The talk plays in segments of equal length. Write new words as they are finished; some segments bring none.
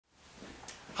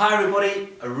Hi everybody,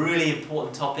 a really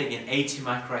important topic in A2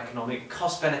 macroeconomic,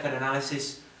 cost-benefit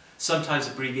analysis, sometimes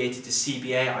abbreviated to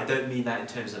CBA. I don't mean that in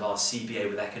terms of our CBA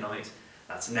with economics.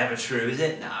 That's never true, is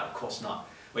it? No, of course not.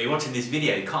 When you're watching this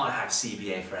video, you can't have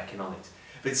CBA for economics.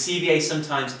 But CBA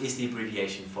sometimes is the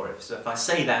abbreviation for it. So if I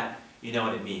say that, you know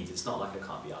what it means. It's not like I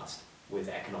can't be asked with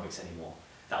economics anymore.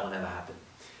 That will never happen.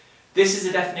 This is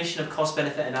a definition of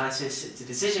cost-benefit analysis. It's a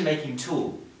decision-making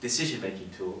tool,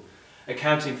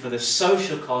 accounting for the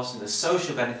social costs and the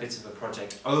social benefits of a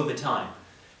project over time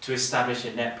to establish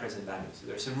a net present value. So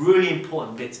there are some really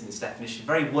important bits in this definition,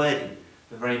 very wordy,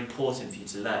 but very important for you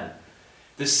to learn.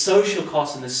 The social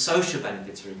costs and the social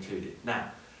benefits are included.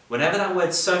 Now, whenever that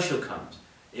word social comes,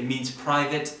 it means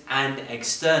private and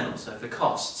external. So for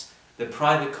costs, the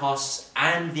private costs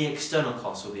and the external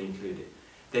costs will be included.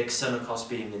 The external costs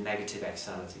being the negative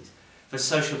externalities. For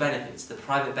social benefits, the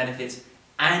private benefits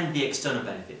and the external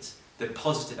benefits, the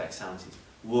positive externalities,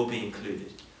 will be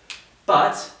included.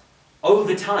 But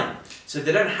over time, so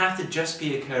they don't have to just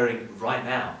be occurring right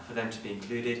now for them to be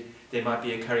included. They might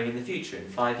be occurring in the future, in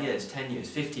 5 years, 10 years,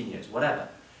 15 years, whatever.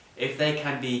 If they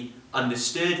can be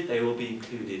understood, they will be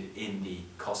included in the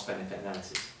cost-benefit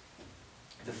analysis.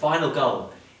 The final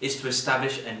goal is to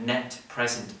establish a net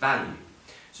present value.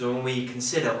 So when we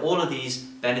consider all of these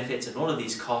benefits and all of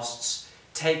these costs,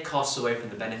 take costs away from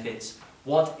the benefits,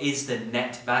 what is the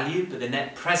net value, but the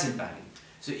net present value?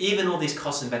 So even all these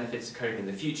costs and benefits occurring in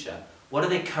the future, what are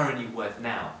they currently worth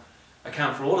now?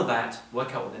 Account for all of that,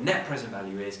 work out what the net present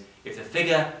value is. If the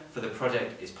figure for the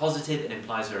project is positive, it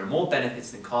implies there are more benefits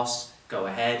than costs, go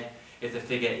ahead. If the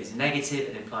figure is negative,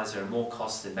 it implies there are more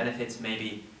costs than benefits,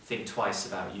 maybe think twice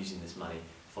about using this money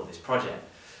for this project.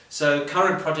 So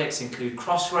current projects include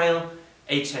Crossrail,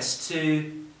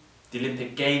 HS2, the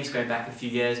Olympic Games going back a few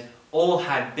years, all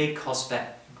had big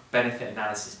cost-benefit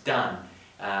analysis done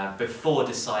before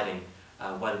deciding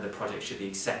whether the project should be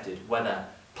accepted, whether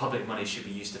public money should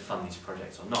be used to fund these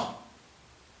projects or not.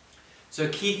 So a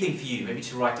key thing for you, maybe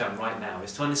to write down right now,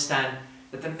 is to understand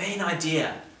that the main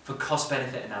idea for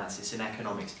cost-benefit analysis in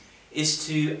economics is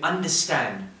to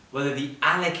understand whether the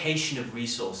allocation of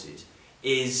resources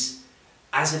is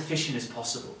as efficient as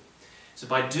possible. So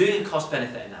by doing a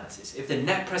cost-benefit analysis, if the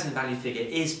net present value figure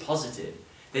is positive,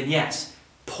 then yes,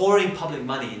 pouring public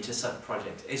money into such a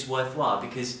project is worthwhile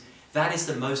because that is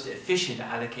the most efficient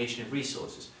allocation of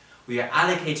resources. We are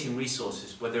allocating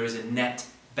resources where there is a net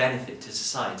benefit to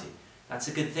society. That's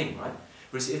a good thing, right?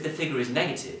 Whereas if the figure is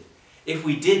negative, if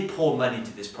we did pour money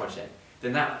into this project,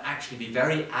 then that would actually be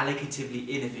very allocatively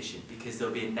inefficient because there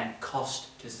will be a net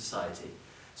cost to society.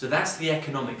 So that's the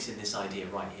economics in this idea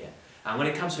right here. And when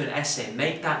it comes to an essay,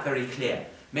 make that very clear.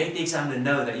 Make the examiner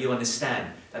know that you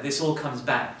understand that this all comes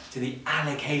back to the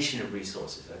allocation of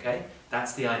resources, okay?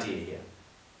 That's the idea here.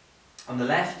 On the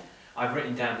left, I've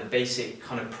written down the basic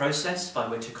kind of process by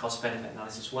which a cost-benefit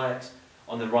analysis works.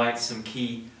 On the right, some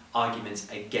key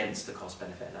arguments against the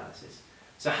cost-benefit analysis.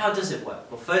 So how does it work?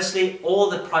 Well, firstly, all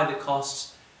the private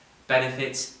costs,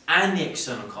 benefits, and the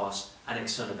external costs and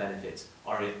external benefits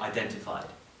are identified.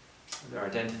 They're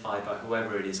identified by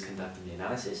whoever it is conducting the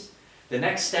analysis. The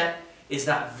next step is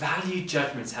that value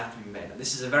judgments have to be made. And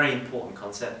this is a very important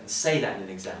concept, and say that in an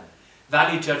exam.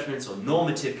 Value judgments or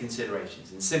normative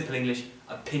considerations, in simple English,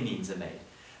 opinions are made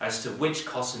as to which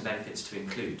costs and benefits to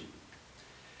include.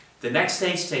 The next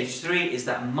stage, stage 3, is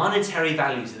that monetary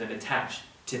values are then attached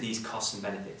to these costs and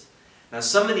benefits. Now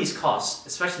some of these costs,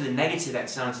 especially the negative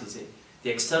externalities, the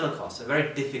external costs, are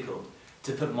very difficult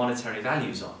to put monetary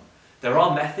values on. There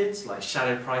are methods like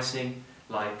shadow pricing,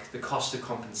 like the cost of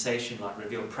compensation, like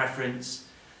revealed preference,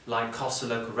 like cost of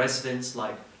local residence,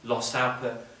 like lost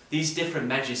output. These different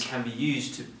measures can be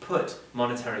used to put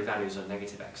monetary values on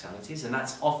negative externalities, and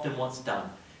that's often what's done,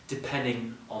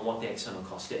 depending on what the external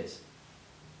cost is.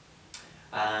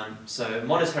 So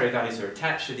monetary values are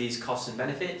attached to these costs and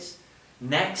benefits.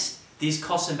 Next, these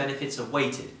costs and benefits are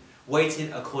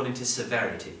weighted according to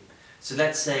severity. So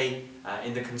let's say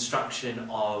in the construction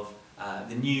of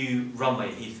the new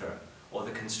runway at Heathrow, or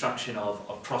the construction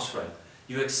of Crossrail,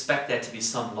 you expect there to be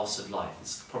some loss of life.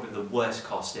 It's probably the worst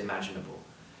cost imaginable.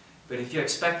 But if you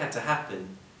expect that to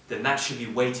happen, then that should be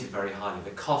weighted very highly.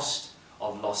 The cost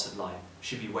of loss of life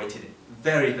should be weighted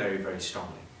very, very, very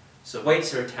strongly. So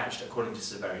weights are attached according to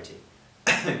severity,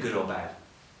 good or bad.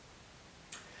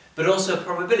 But also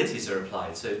probabilities are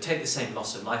applied. So take the same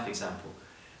loss of life example.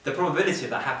 The probability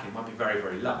of that happening might be very,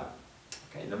 very low.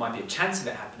 Okay, there might be a chance of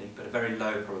it happening, but a very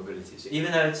low probability. So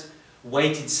even though it's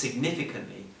weighted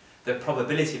significantly, the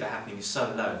probability of it happening is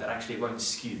so low that actually it won't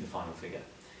skew the final figure.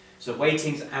 So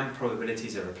weightings and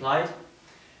probabilities are applied.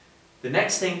 The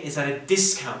next thing is that a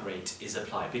discount rate is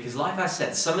applied, because like I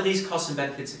said, some of these costs and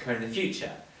benefits occur in the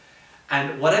future,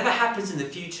 and whatever happens in the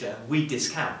future, we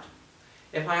discount.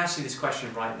 If I ask you this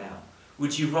question right now,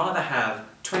 would you rather have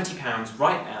 £20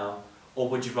 right now, or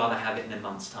would you rather have it in a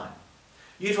month's time?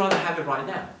 You'd rather have it right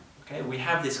now. Okay? We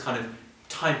have this kind of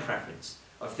time preference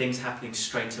of things happening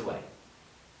straight away.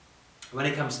 When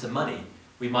it comes to money,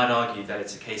 we might argue that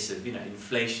it's a case of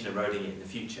inflation eroding it in the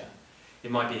future.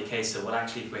 It might be a case of, well,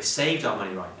 actually, if we're saved our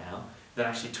money right now, then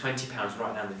actually £20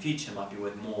 right now in the future might be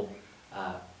worth more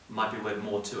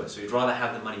to us. So we'd rather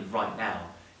have the money right now,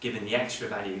 given the extra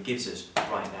value it gives us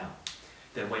right now,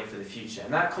 than wait for the future.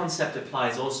 And that concept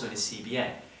applies also in a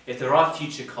CBA. If there are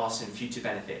future costs and future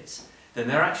benefits, then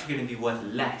they're actually going to be worth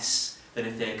less than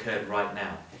if they occurred right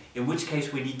now, in which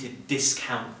case we need to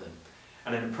discount them.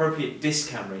 And an appropriate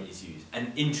discount rate is used,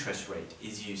 an interest rate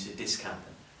is used to discount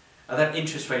them. Now that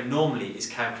interest rate normally is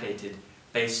calculated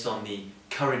based on the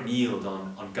current yield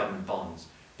on government bonds,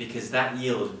 because that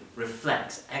yield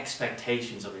reflects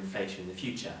expectations of inflation in the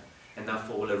future, and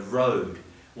therefore will erode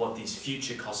what these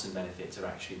future costs and benefits are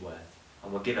actually worth,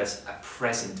 and will give us a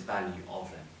present value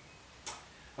of them.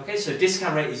 Okay, so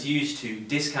discount rate is used to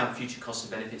discount future costs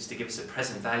and benefits to give us a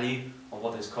present value on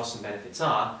what those costs and benefits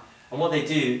are. And what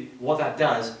that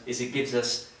does is it gives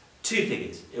us two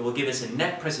figures. It will give us a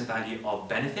net present value of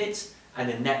benefits and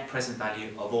a net present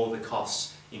value of all the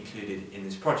costs included in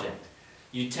this project.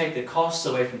 You take the costs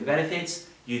away from the benefits,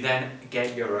 you then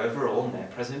get your overall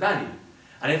net present value.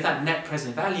 And if that net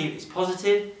present value is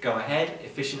positive, go ahead,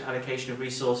 efficient allocation of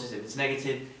resources. If it's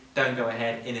negative, don't go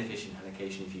ahead, inefficient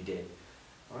allocation if you did.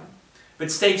 All right?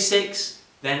 But stage 6,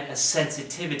 then a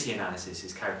sensitivity analysis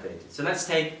is calculated. So let's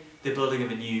take the building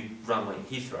of a new runway at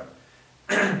Heathrow.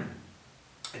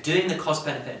 Doing the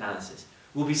cost-benefit analysis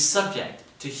will be subject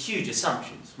to huge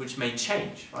assumptions, which may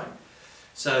change, right?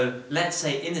 So let's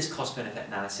say in this cost-benefit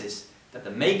analysis that the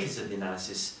makers of the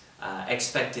analysis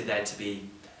expected there to be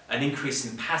an increase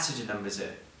in passenger numbers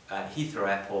at Heathrow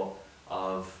Airport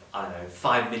of, I don't know,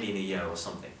 5 million a year or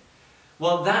something.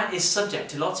 Well, that is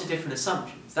subject to lots of different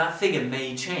assumptions. That figure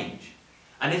may change.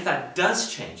 And if that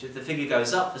does change, if the figure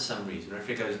goes up for some reason, or if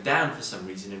it goes down for some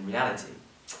reason in reality,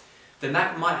 then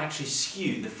that might actually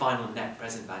skew the final net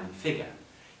present value figure.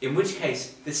 In which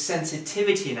case, the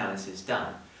sensitivity analysis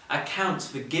done accounts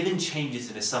for given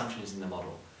changes in assumptions in the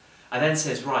model, and then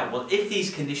says, right, well, if these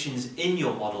conditions in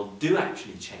your model do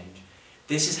actually change,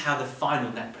 this is how the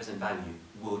final net present value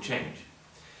will change.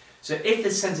 So if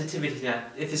the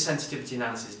sensitivity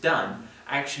analysis done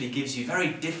actually gives you very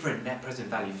different net present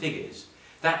value figures,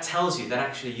 that tells you that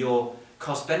actually your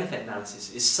cost-benefit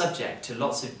analysis is subject to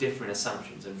lots of different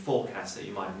assumptions and forecasts that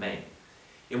you might have made.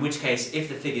 In which case, if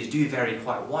the figures do vary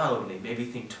quite wildly, maybe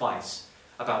think twice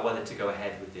about whether to go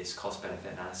ahead with this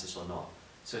cost-benefit analysis or not.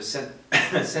 So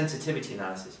sensitivity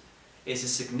analysis is a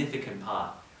significant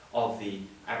part of the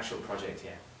actual project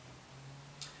here.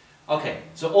 Okay,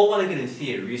 so all well and good in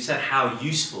theory, we've said how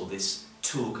useful this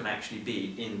tool can actually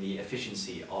be in the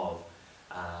efficiency of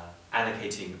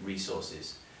allocating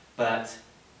resources. But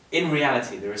in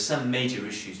reality, there are some major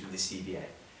issues with the CBA.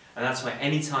 And that's why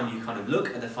anytime you kind of look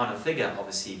at the final figure of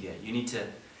a CBA, you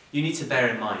need to bear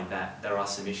in mind that there are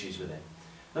some issues with it.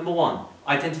 Number one,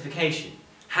 identification.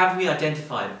 Have we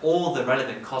identified all the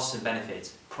relevant costs and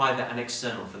benefits, private and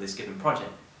external, for this given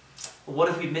project? Or what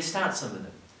if we've missed out some of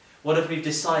them? What if we've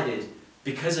decided,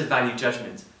 because of value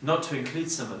judgment, not to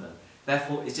include some of them?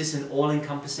 Therefore, is this an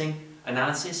all-encompassing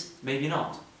analysis? Maybe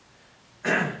not.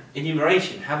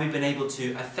 Enumeration. Have we been able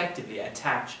to effectively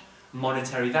attach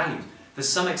monetary values? For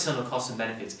some external costs and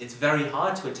benefits, it's very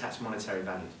hard to attach monetary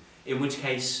values, in which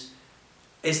case,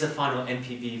 is the final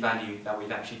NPV value that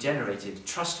we've actually generated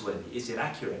trustworthy? Is it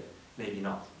accurate? Maybe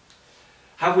not.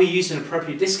 Have we used an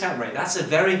appropriate discount rate? That's a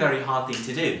very, very hard thing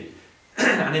to do.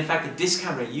 And in fact, the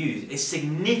discount rate used is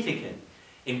significant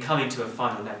in coming to a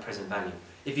final net present value.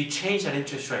 If you change that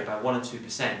interest rate by 1 or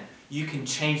 2%, you can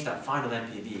change that final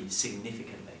NPV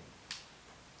significantly.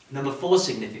 Number 4,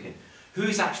 significant.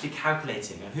 Who's actually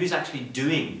calculating and who's actually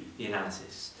doing the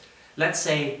analysis? Let's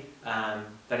say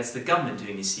that it's the government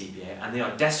doing a CBA and they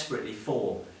are desperately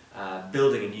for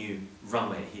building a new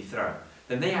runway at Heathrow.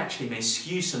 Then they actually may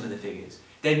skew some of the figures.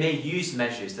 They may use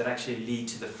measures that actually lead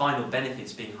to the final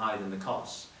benefits being higher than the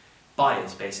costs.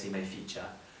 Bias basically may feature.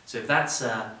 So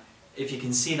if you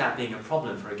can see that being a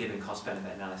problem for a given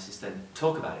cost-benefit analysis, then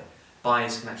talk about it.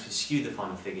 Bias can actually skew the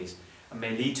final figures and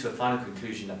may lead to a final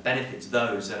conclusion that benefits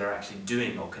those that are actually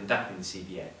doing or conducting the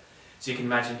CBA. So you can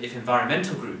imagine if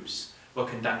environmental groups were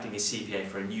conducting a CBA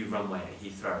for a new runway at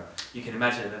Heathrow, you can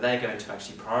imagine that they're going to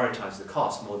actually prioritise the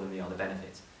cost more than the other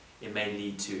benefits. it may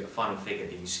lead to a final figure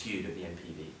being skewed at the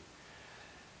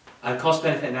NPV.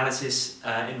 Cost-benefit analysis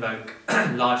invoke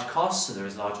large costs, and there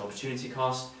is large opportunity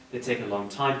costs. They take a long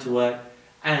time to work,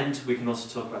 and we can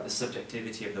also talk about the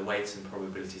subjectivity of the weights and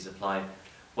probabilities applied,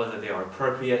 whether they are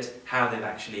appropriate, how they've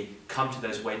actually come to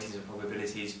those weightings and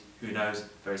probabilities, who knows,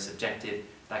 very subjective.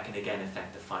 That can again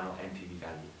affect the final NPV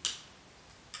value.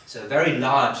 So a very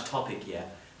large topic here,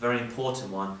 very important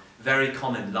one, very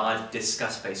common, large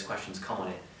discuss-based questions come on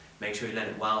it. Make sure you learn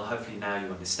it well, hopefully now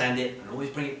you understand it, and always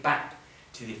bring it back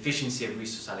to the efficiency of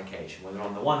resource allocation, whether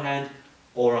on the one hand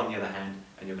or on the other hand,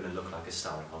 and you're going to look like a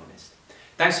star economist.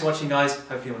 Thanks for watching, guys.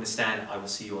 Hopefully you understand. I will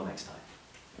see you all next time.